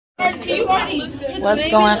What's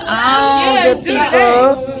going on, good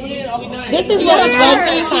people? This is what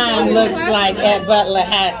lunchtime looks like at Butler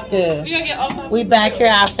High School. We back here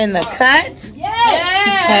off in the cut.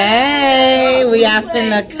 Hey, we off in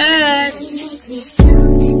the cut.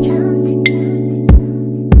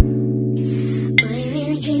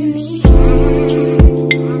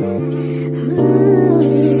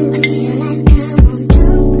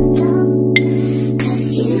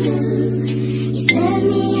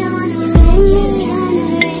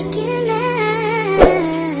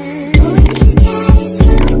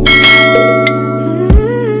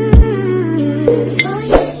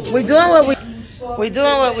 We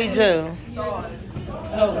doing what we do.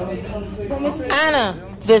 Anna,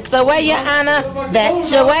 this the way you Anna,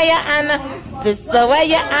 that's your way you Anna, this the way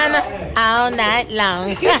you Anna, all night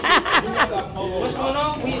long.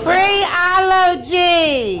 Free Olive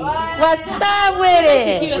G. What's up with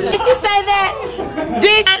it? Did she say that?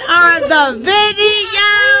 Did she on the video?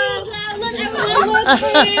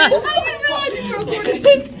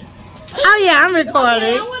 Oh yeah, I'm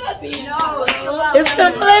recording. It's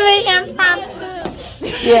completely impromptu.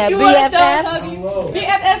 Yeah, BFFs.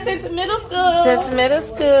 BFF since middle school. Since middle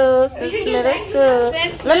school.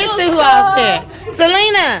 Let me see who else here.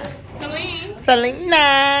 Selena.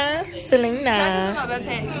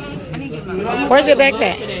 Where's your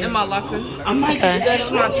backpack? In my locker. I might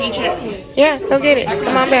just my teacher. Yeah, go get it.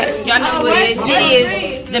 Come on back. Y'all know who it is. It is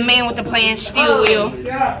the man with the plan, Still Will.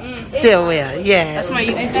 Still Will, yeah. That's my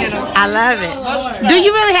YouTube channel. I love it. Do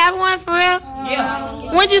you really have one for real?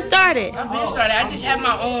 Yeah. When'd you start it? I've been started. I just have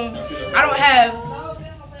my own.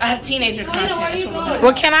 I have teenager content. That's what I'm doing.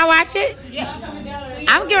 Well, can I watch it? Yeah.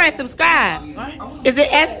 I'm getting ready to subscribe. Is it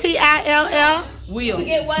STILL? Will.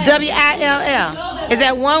 WILL. Is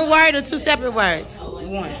that one word or two separate words?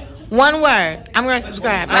 One word. I'm going to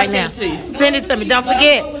subscribe right now. Send it to me. Don't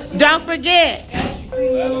forget. Don't forget.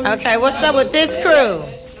 Okay, what's up with this crew?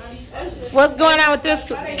 What's going on with this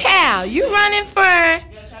crew? Cal, you running for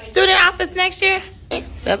student office next year?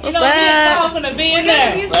 That's what's up. I'm going to be in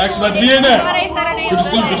there. I actually like to be in there. Friday, Saturday, Good to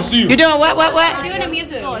see you. Good to see you. You're doing what? We're doing a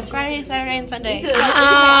musical. It's Friday, Saturday, and Sunday.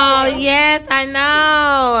 Oh, yes, I know.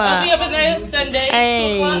 I'll be up in there Sunday.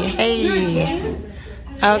 Hey.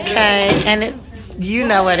 Okay, and it's, you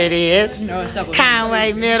know what it is.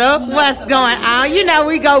 Conway Middle. What's going on? You know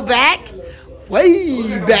we go back.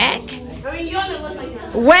 Way back.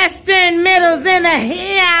 Western Middle's in the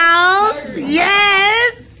house.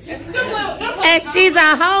 Yes. And she's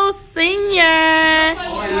a whole senior.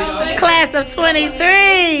 Class of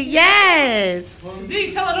 23. Yes.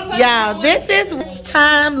 Y'all, this is what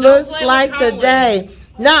time looks like today.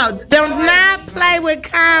 No, do not play with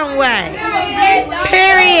Conway.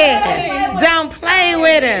 Period. Don't play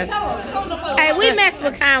with us. Hey, we mess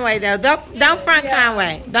with Conway though. Don't front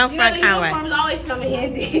Conway. Don't front Conway.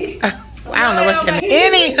 I don't know what that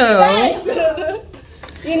means. Anywho,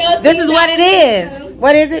 this is what it is.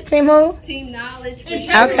 What is it, Team who? Team Knowledge. Okay.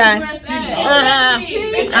 I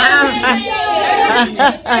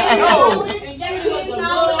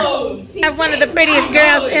have one of the prettiest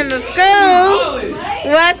girls in the school.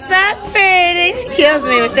 What's up, pretty? She kills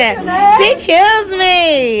me with that. She kills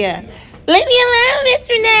me. Leave me alone, Miss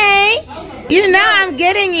Renee. You know I'm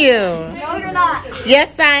getting you. No, you're not.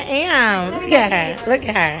 Yes, I am. Look at her. Look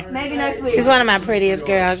at her. Maybe next week. She's one of my prettiest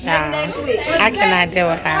girls, y'all. Maybe next week. I cannot deal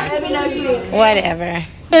with her. Maybe next week. Whatever.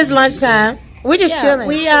 It's lunchtime. We're just chilling.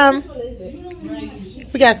 We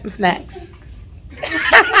got some snacks.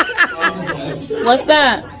 What's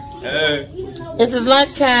up? Hey. This is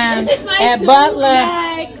lunchtime at Butler.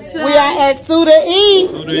 We are at Suda E.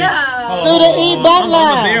 Suda E Butler.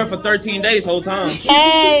 I'm there for 13 days whole time.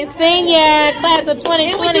 Hey, senior, class of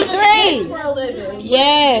 2023.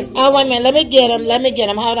 Yes. Oh, wait a minute. Let me get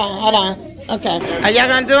him. Hold on. Okay. Are y'all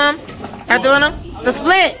going to do them? Y'all doing them? The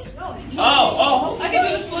splits. Oh. I can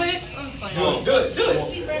do the splits. Do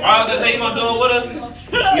it. All the things I'm doing with her.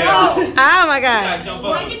 Yeah. Oh, my God.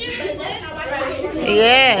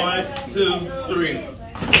 Yes. 1, 2, 3.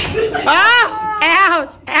 Oh!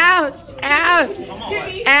 Ouch!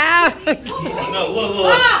 No,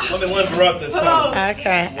 look. Let me interrupt this time.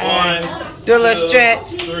 Okay. 1, do a little stretch.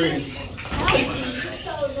 3.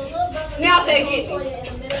 Now take it.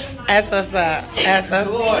 That's what's up. Yes, thank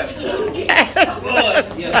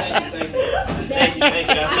you.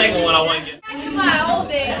 That second one I want to get. Come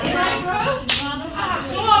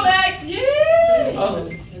on, Max. Yeah.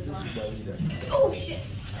 Oh, shit.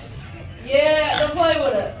 Yeah, don't play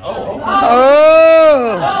with her. Oh!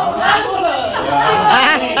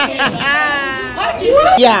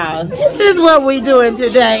 Y'all, this is what we doing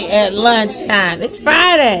today at lunchtime. It's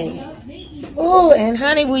Friday. Ooh, and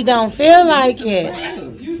honey, we don't feel like it.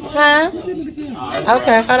 Huh?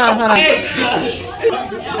 Okay, hold on.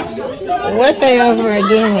 What they over there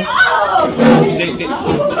doing?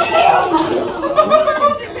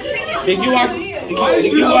 Did you watch? Oh,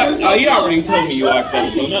 you already told me you watched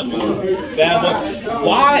that, so nothing more.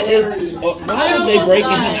 Why is they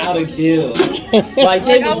breaking him out of jail? Like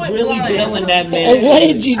they was really bailing that man. And what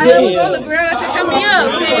did you do? I was on the ground. I said, "Come me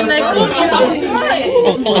up," and like, I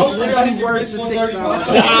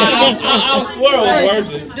swear it was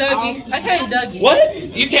worth it. Dougie, I can't Dougie. What?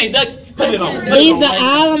 You can't Dougie? Put it on. These are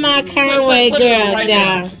all of my Conway girls,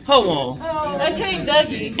 y'all. Hold on. I can't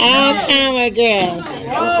Dougie. All Conway girls.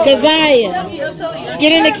 Keziah,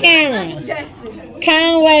 get in the camera.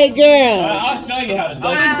 Conway girl. I'll show you how to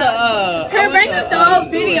Dougie. Her bring up the old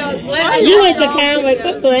videos. You went to Conway.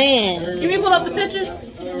 Quit playing. Can we pull up the pictures?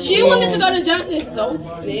 She wanted to go to Johnson so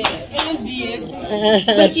bad. And did.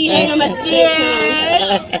 But she hate him at the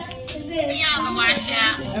end. Y'all can watch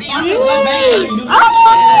out.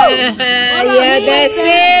 Yeah, that's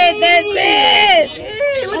it.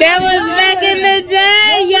 That was back in the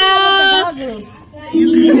day, y'all.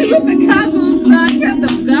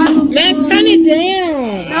 Max, turn it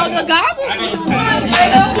down. No, the goggles.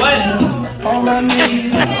 What? All I need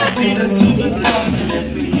is the super confident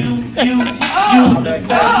for you.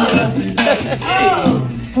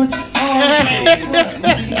 Put your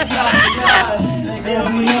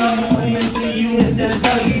arms when they see you hit that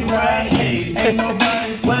buggy ride. Ain't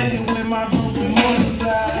nobody playing with my roof and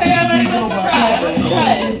motorcycle.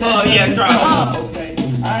 Oh yeah, try. Okay.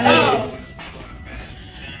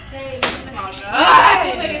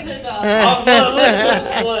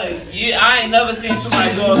 Look. Yeah, I ain't never seen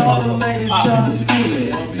somebody go All the ladies trying to screw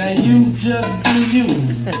it. Now you just do you.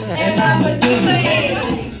 And I'm a do.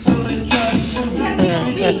 So they try to shoot me.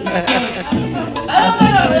 I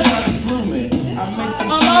try to groom it. I make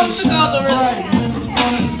them right. When it's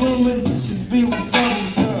fun to groom it, just be with fun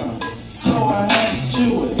done. So I had to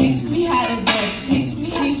chew it. Teach me how to do it. Teach me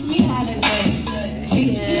how to do it.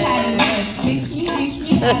 Teach me how to do it. Teach me how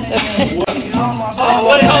to do it.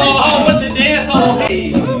 What the dance hall?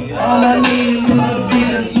 All I need is to be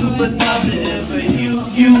the super confident for you.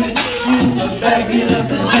 Back it up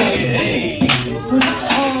and take it. Put your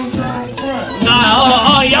arms out front.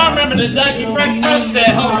 Nah, y'all remember the Dougie Fresh Fresh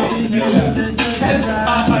that home?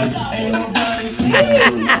 Ain't nobody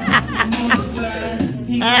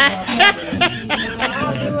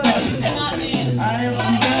I am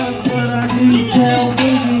from Dallas, but I need town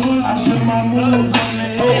vision. I show my moves on the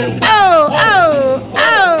head.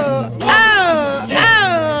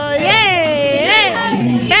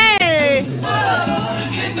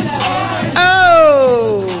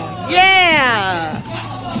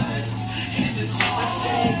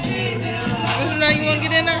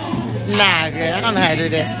 Nah, girl, I don't know how to do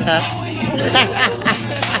that stuff.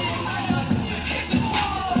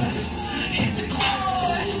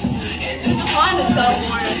 Mine is so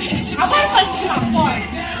boring. I want to play my phone.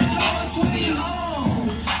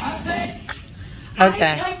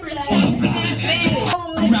 Okay.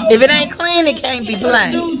 If it ain't clean, it can't be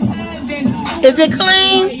played. Is it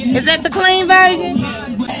clean? Is that the clean version?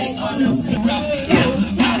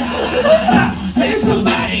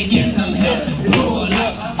 Somebody get some help. Roll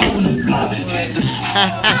up on the club.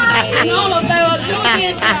 You almost say, well, do it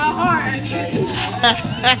into our heart.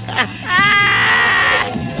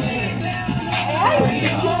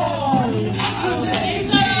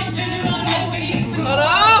 Hold on.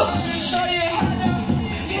 Show you.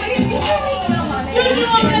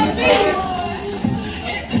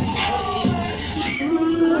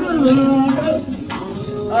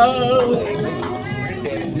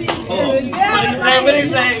 What do you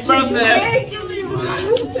say?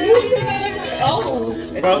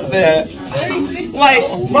 Bro said, like,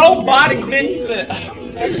 bro body fit.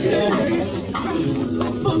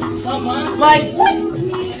 Like, what?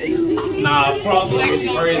 Nah, bro, like,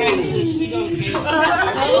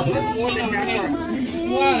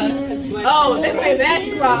 Oh, they play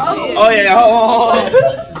basketball. oh yeah,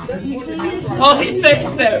 oh, he's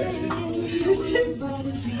 6'7".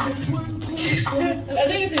 I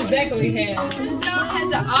think it's exactly what he has. This dog has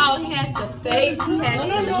the all. He has the face. He has the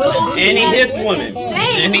look. And he hits women.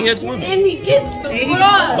 And he hits women. And he gets the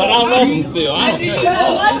blood. But I love him still. I don't care.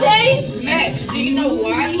 One day, Max, do you know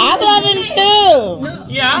why? I love him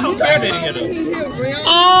too. Yeah, I don't care that he hit him.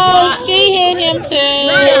 Oh, she hit him too.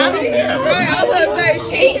 Right, I was gonna say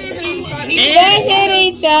she They hit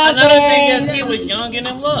each Another thing other. is he was young and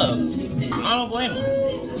in love. I don't blame him.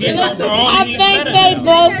 I think they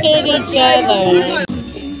both hit each other.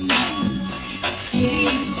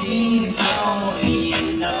 Jeans on,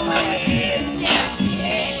 you know my head.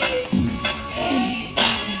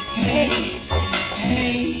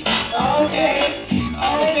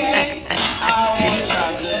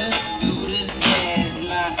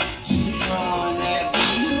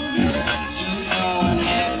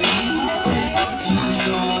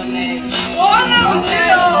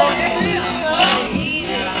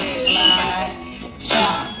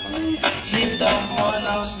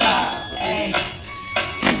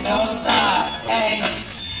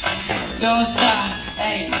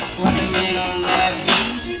 Hey, run a man on that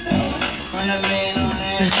beat. Run a man on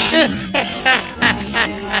that beat.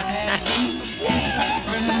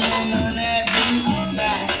 Run a man on that beat.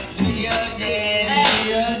 Do your dance, do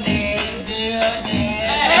your dance, do your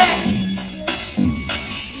dance.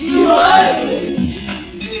 You are.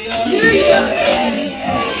 Do your dance.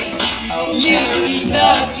 You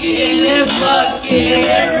knocking and bucking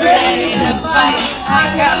and ready to fight.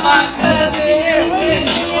 I got my cousin here with me.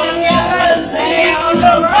 I got to say on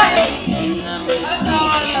the right.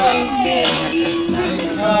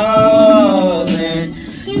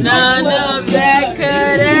 None of that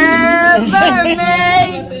could ever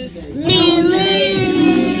make me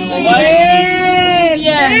leave.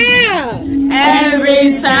 Yeah.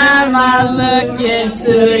 Every time I look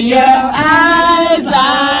into your eyes,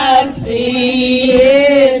 I see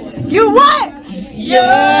it. You what? You're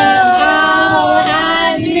all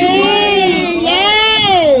I need.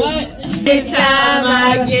 Yes. Every time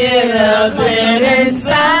I get a bit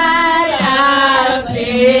inside, I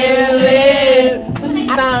feel it.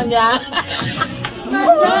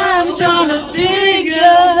 I'm trying to figure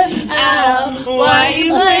out why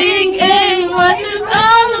you blinking, what's this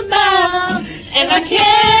all about? And I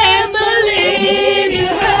can't believe you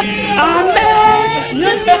heard. Oh man,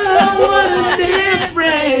 you know what's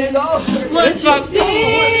different. What you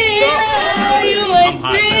see, you ain't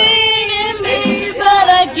singing me, but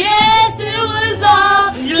I guess it was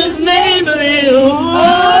all just Maybelline.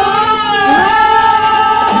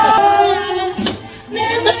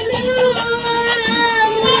 Never knew what I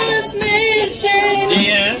was missing,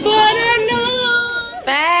 but I know.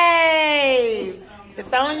 Babes,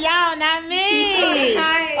 it's on y'all, not me.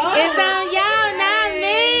 It's on y'all, not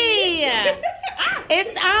me.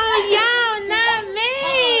 It's on y'all, not me.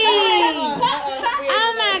 Oh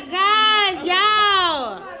my God,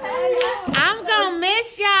 y'all. I'm gonna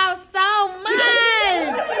miss y'all so much.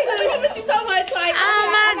 Oh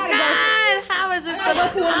my God, how is this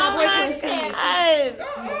supposed to Oh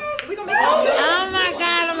my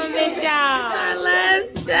God, I'm gonna miss y'all. Our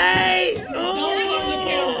last day. Ooh.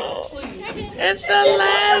 It's the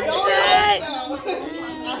last day.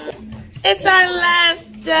 It's our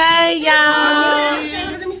last day, y'all.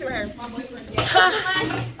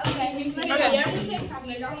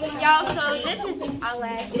 Y'all, so this is our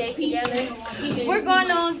last day together. We're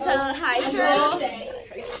going on to high school.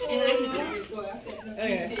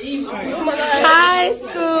 High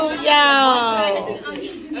school, y'all.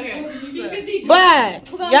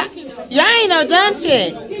 But y'all ain't no dumb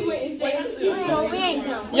chicks.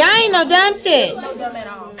 Y'all ain't no dumb chicks.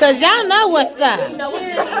 Cause y'all know what's up.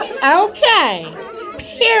 Okay.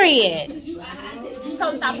 Period.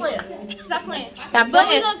 So stop playing. Stop playing. Stop But we're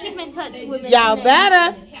playing. gonna keep in touch with Y'all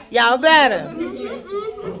better. Y'all better.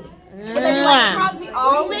 Mwah. Crosby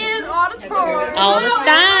all in all the time. All the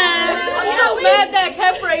time. I'm so mad that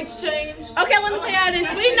catchphrase changed. Okay, let me tell y'all this.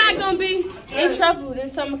 We're not gonna be in trouble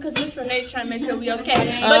this summer because Miss Renee's trying to make sure we okay.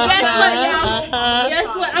 But guess what, y'all?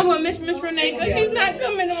 Guess what? I'm gonna miss Miss Renee because she's not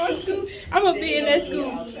coming to our school. I'm gonna be in that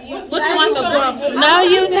school looking like a bum. No,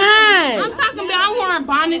 you not. I'm talking about I'm wearing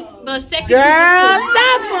bonnets the second. Girl,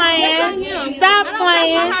 stop playing. Stop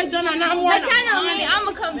playing. But y'all know me. I'm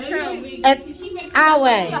gonna come true.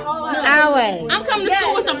 Always. Always. I'm coming to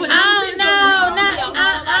school with some pajamas.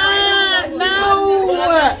 Oh, no.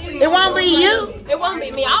 It won't be you. It won't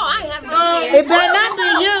be me. Oh, I ain't having no kids. It better not be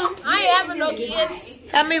you. I ain't having no kids.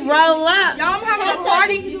 Let me roll up. Y'all, I'm having a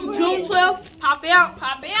party June 12th. Pop out.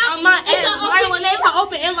 Pop out. My aunt's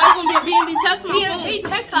open invite gonna be a B&B test. B&B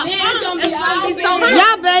test hop. Man, it's gonna be all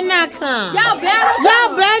Y'all better not come. Y'all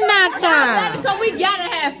better not come. So we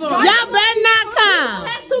gotta have fun. Y'all better not come.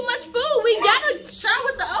 Have too much food. We gotta try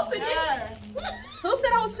with the opening. Who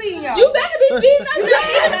said I was feeding y'all? You better be feeding us. You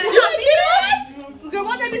ain't feeding us. Girl,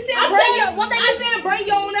 what they be saying? Bring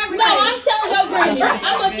your own everything. No, I'm telling your granny.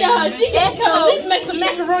 I'm gonna tell her. She can at least make some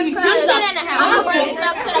macaroni cheese. I'm gonna bring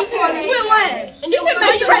stuff to the party. Quit lying. She can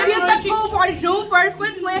make some ready at the pool party June 1st.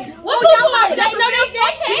 Quit playing. What pool party? They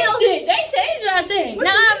changed it. They changed it, I think.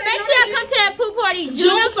 Nah, make sure y'all come to that pool party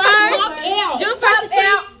June 1st. June 1st.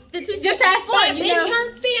 Just have fun, you know. Can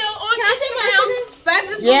I say my name?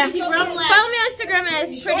 Yeah. Follow me on Instagram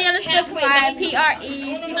as pretty_5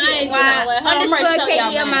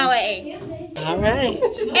 TRETTY_KEMIA. All right.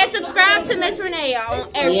 And subscribe to Miss Renee, y'all. On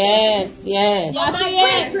everything. Yes. Y'all see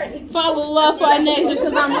it? Follow love for our next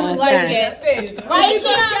because I'm really like that. Right,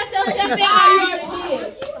 so shut your step in. You already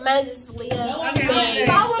did. Mine's is Leah.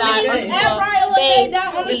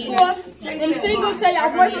 And single tell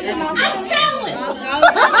y'all boyfriend to my I'm telling.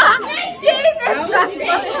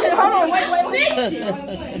 Hold on, wait.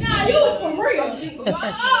 Nah, you was for real.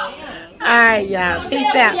 All right, y'all.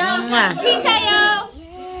 Peace out. Peace out, y'all.